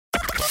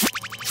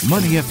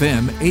Money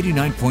FM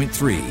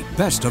 89.3,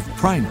 best of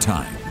prime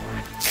time.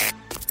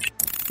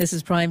 This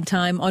is Prime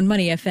Time on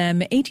Money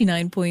FM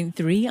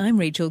 89.3. I'm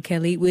Rachel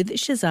Kelly with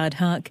Shazad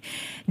Haq.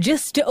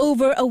 Just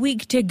over a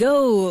week to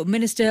go.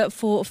 Minister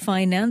for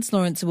Finance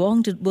Lawrence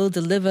Wong will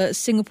deliver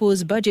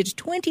Singapore's Budget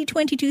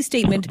 2022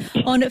 statement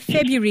on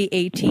February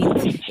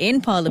 18th in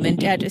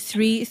Parliament at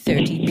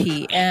 3:30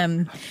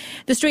 p.m.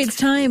 The Straits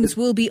Times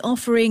will be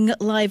offering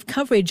live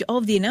coverage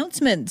of the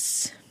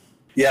announcements.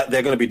 Yeah,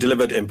 they're going to be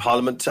delivered in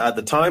Parliament at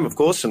the time, of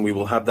course, and we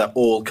will have that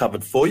all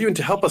covered for you. And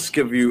to help us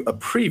give you a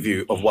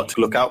preview of what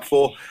to look out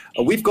for,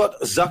 we've got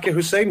Zakir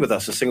Hussain with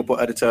us, a Singapore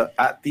editor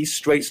at the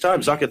Straits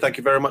Times. Zakir, thank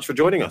you very much for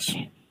joining us.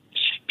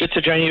 Good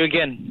to join you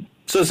again.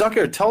 So,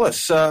 Zakir, tell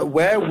us,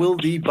 where will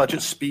the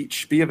budget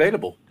speech be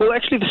available? Well,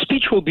 actually, the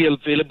speech will be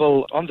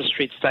available on the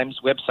Straits Times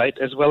website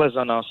as well as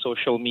on our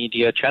social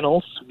media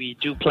channels. We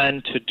do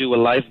plan to do a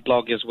live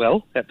blog as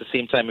well at the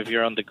same time if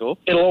you're on the go.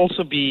 It'll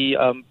also be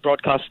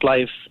broadcast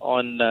live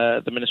on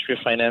the Ministry of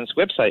Finance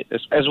website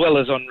as well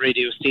as on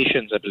radio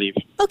stations, I believe.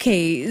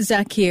 Okay,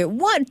 Zakir,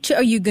 what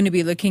are you going to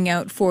be looking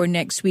out for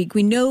next week?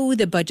 We know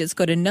the budget's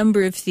got a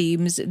number of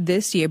themes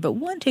this year, but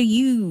what are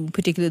you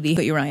particularly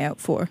put your eye out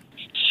for?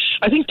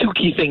 I think two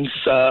key things.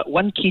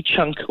 One key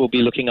chunk we'll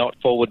be looking out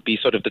for would be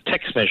sort of the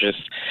tax measures.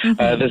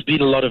 There's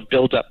been a lot of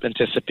build-up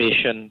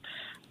anticipation.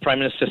 Prime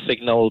Minister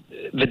signaled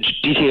the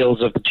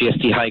details of the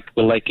GST hike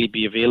will likely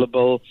be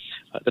available,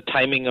 the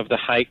timing of the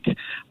hike.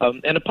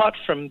 And apart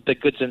from the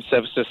goods and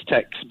services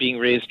tax being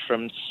raised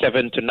from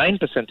 7 to 9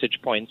 percentage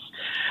points,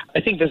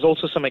 I think there's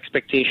also some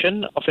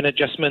expectation of an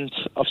adjustment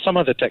of some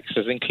other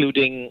taxes,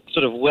 including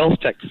sort of wealth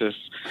taxes,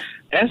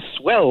 as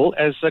well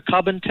as the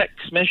carbon tax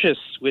measures,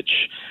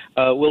 which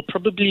will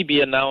probably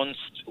be announced.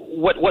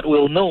 What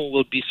we'll know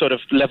will be sort of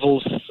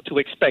levels to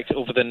expect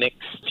over the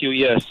next few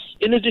years.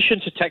 In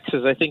addition to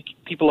taxes, I think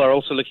people are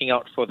also looking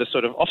out for the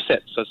sort of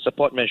offsets or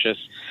support measures.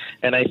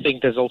 And I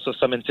think there's also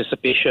some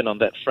anticipation on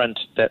that front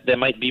that there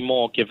might be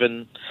more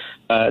given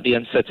the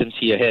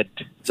uncertainty ahead.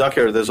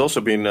 Zakir, there's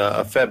also been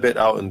a fair bit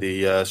out in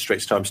the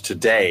Straits Times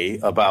today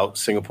about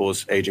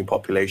Singapore's aging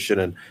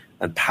population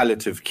and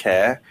palliative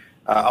care.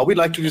 Are we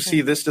likely to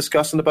see this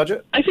discussed in the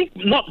budget? I think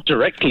not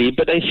directly,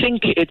 but I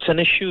think it's an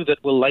issue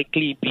that will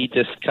likely be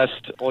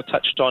discussed or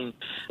touched on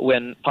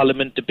when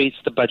Parliament debates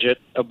the budget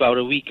about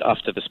a week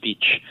after the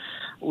speech.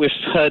 We've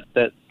heard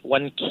that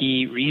one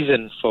key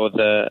reason for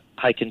the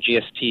hike in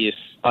GST is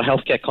our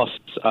healthcare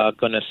costs are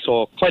going to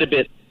soar quite a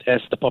bit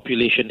as the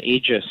population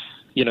ages.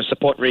 You know,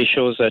 support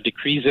ratios are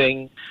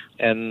decreasing,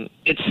 and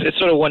it's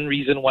sort of one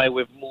reason why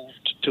we've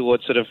moved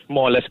towards sort of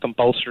more or less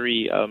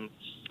compulsory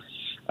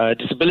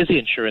disability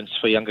insurance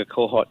for younger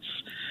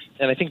cohorts.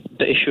 And I think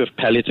the issue of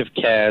palliative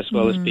care as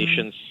well as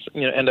patients,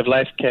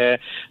 end-of-life care,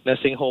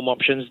 nursing home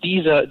options,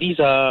 these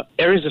are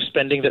areas of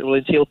spending that will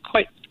entail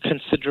quite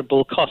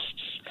considerable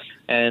costs.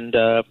 And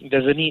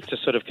there's a need to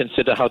sort of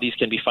consider how these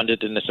can be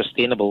funded in a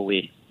sustainable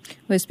way.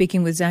 We're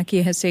speaking with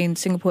Zakir Hussain,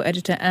 Singapore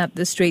editor at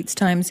the Straits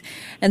Times.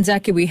 And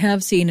Zakir, we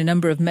have seen a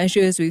number of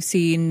measures. We've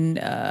seen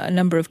a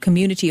number of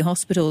community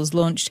hospitals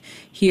launched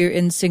here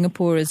in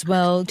Singapore as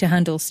well to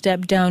handle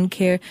step-down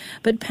care.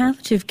 But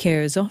palliative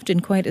care is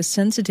often quite a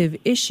sensitive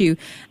issue.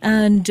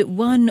 And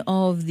one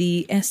of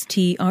the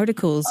ST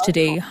articles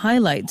today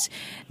highlights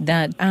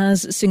that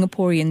as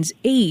Singaporeans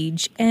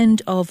age,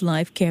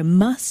 end-of-life care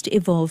must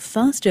evolve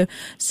faster.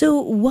 So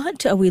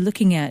what are we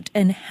looking at,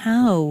 and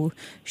how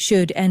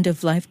should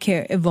end-of-life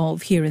care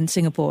evolve here in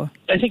Singapore?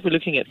 I think we're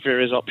looking at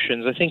various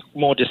options. I think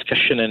more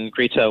discussion and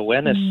greater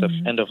awareness of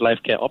end-of-life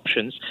care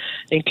options,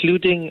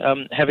 including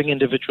having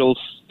individuals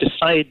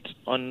decide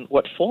on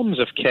what forms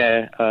of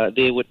care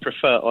they would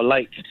prefer or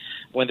like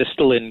when they're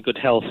still in good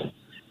health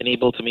and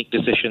able to make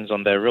decisions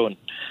on their own.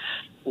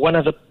 One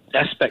other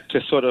aspect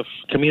is sort of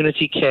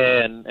community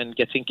care and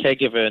getting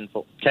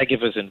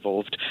caregivers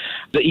involved.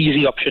 The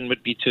easy option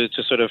would be to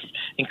sort of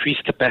increase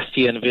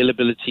capacity and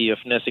availability of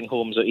nursing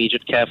homes or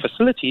aged care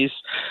facilities.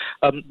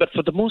 But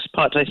for the most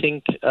part, I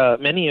think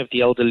many of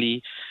the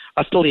elderly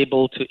are still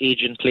able to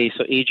age in place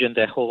or age in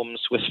their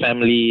homes with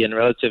family and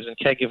relatives and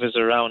caregivers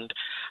around,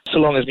 so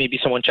long as maybe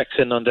someone checks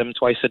in on them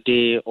twice a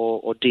day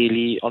or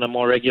daily on a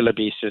more regular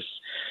basis.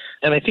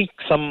 And I think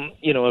some,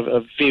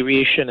 a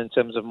variation in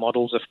terms of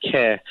models of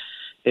care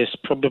is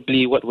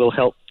probably what will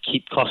help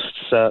keep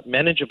costs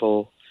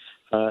manageable,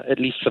 at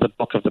least for the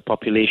bulk of the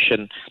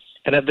population.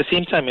 And at the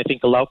same time, I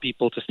think allow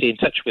people to stay in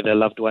touch with their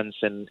loved ones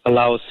and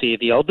allow, say,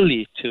 the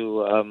elderly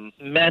to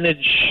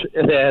manage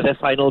their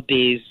final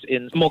days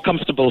in more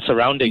comfortable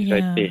surroundings,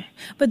 I'd say.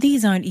 But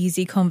these aren't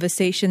easy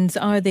conversations,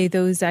 are they,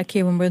 though,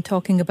 Zakir, when we're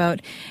talking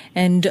about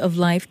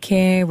end-of-life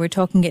care, we're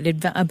talking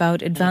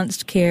about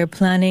advanced care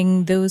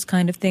planning, those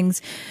kind of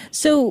things.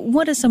 So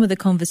what are some of the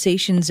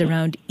conversations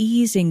around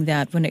easing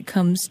that when it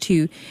comes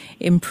to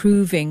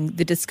improving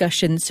the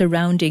discussion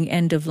surrounding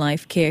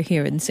end-of-life care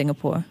here in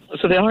Singapore?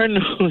 So there are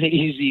no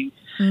easy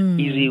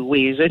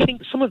ways. I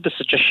think some of the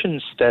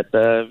suggestions that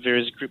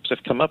various groups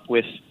have come up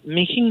with,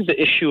 making the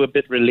issue a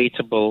bit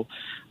relatable,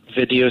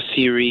 video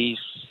series,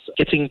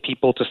 getting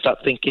people to start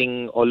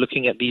thinking or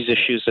looking at these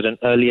issues at an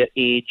earlier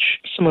age.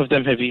 Some of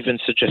them have even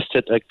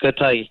suggested a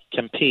Getai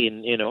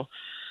campaign,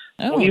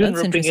 Oh, even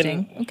that's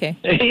interesting.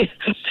 Okay.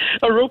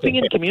 Or roping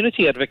in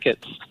community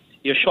advocates,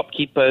 your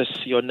shopkeepers,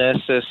 your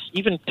nurses,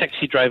 even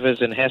taxi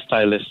drivers and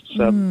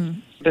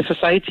hairstylists. The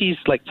societies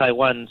like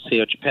Taiwan, say,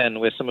 or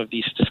Japan, where some of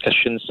these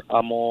discussions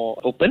are more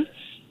open.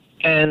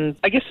 And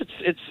I guess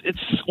it's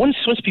once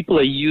people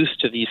are used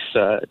to these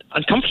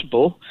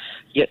uncomfortable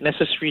yet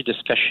necessary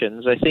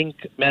discussions, I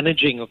think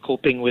managing or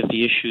coping with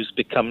the issues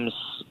becomes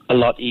a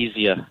lot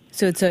easier.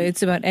 So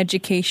it's about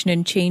education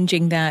and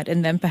changing that,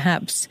 and then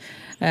perhaps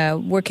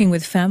working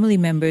with family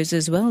members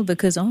as well,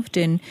 because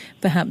often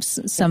perhaps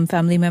some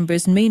family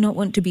members may not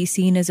want to be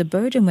seen as a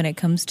burden when it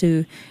comes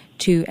to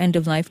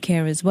end-of-life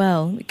care as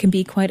well. It can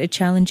be quite a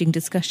challenging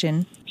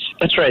discussion.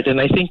 That's right. And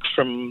I think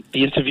from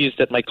the interviews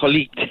that my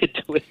colleague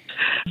did with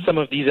some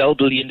of these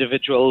elderly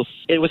individuals,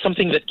 it was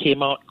something that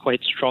came out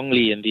quite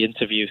strongly in the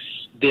interviews.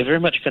 They're very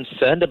much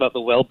concerned about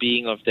the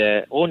well-being of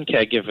their own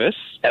caregivers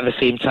at the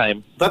same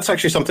time. That's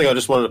actually something I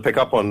just wanted to pick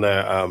up on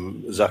there,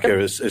 Zakir,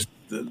 is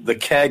the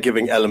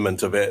caregiving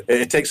element of it.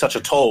 It takes such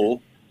a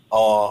toll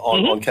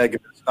on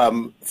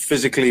caregivers,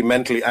 physically,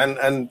 mentally,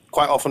 and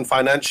quite often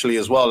financially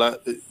as well.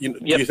 Do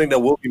you think there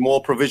will be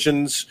more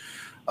provisions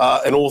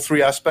in all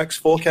three aspects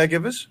for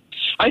caregivers?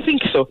 I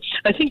think so.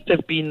 I think there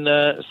have been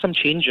some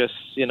changes,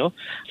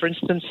 For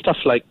instance, stuff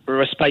like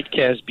respite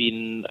care has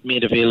been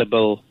made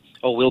available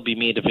or will be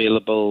made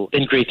available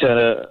in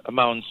greater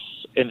amounts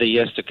in the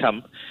years to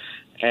come.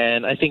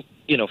 And I think,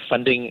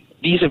 funding,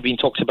 these have been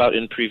talked about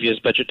in previous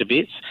budget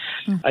debates.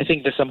 I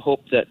think there's some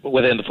hope that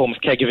whether in the form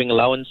of caregiving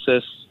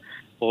allowances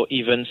or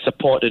even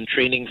support and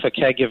training for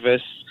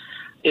caregivers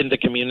in the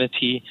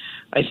community,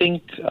 I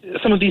think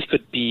some of these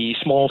could be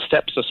small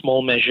steps or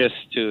small measures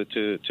to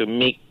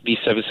make these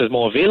services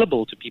more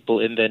available to people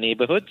in their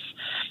neighborhoods.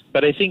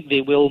 But I think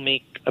they will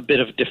make a bit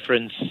of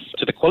difference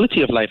to the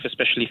quality of life,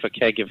 especially for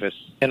caregivers.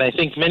 And I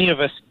think many of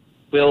us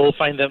will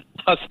find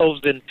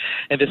ourselves in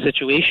this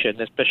situation,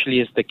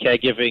 especially as the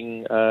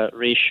caregiving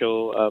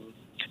ratio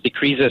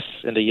decreases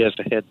in the years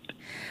ahead.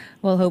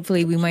 Well,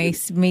 hopefully we may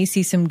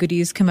see some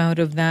goodies come out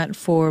of that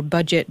for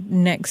budget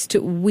next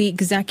week.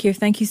 Zakir,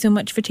 thank you so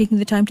much for taking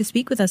the time to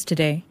speak with us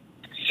today.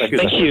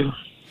 Thank you.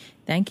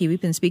 Thank you.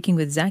 We've been speaking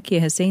with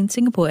Zakir Hussain,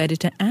 Singapore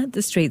editor at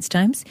The Straits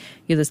Times.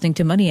 You're listening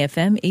to Money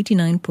FM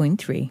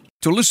 89.3.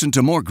 To listen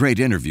to more great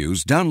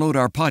interviews, download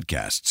our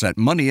podcasts at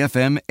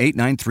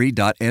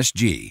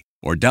moneyfm893.sg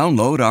or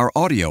download our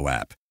audio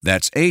app.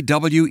 That's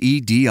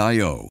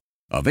AWEDIO.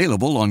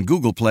 Available on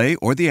Google Play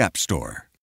or the App Store.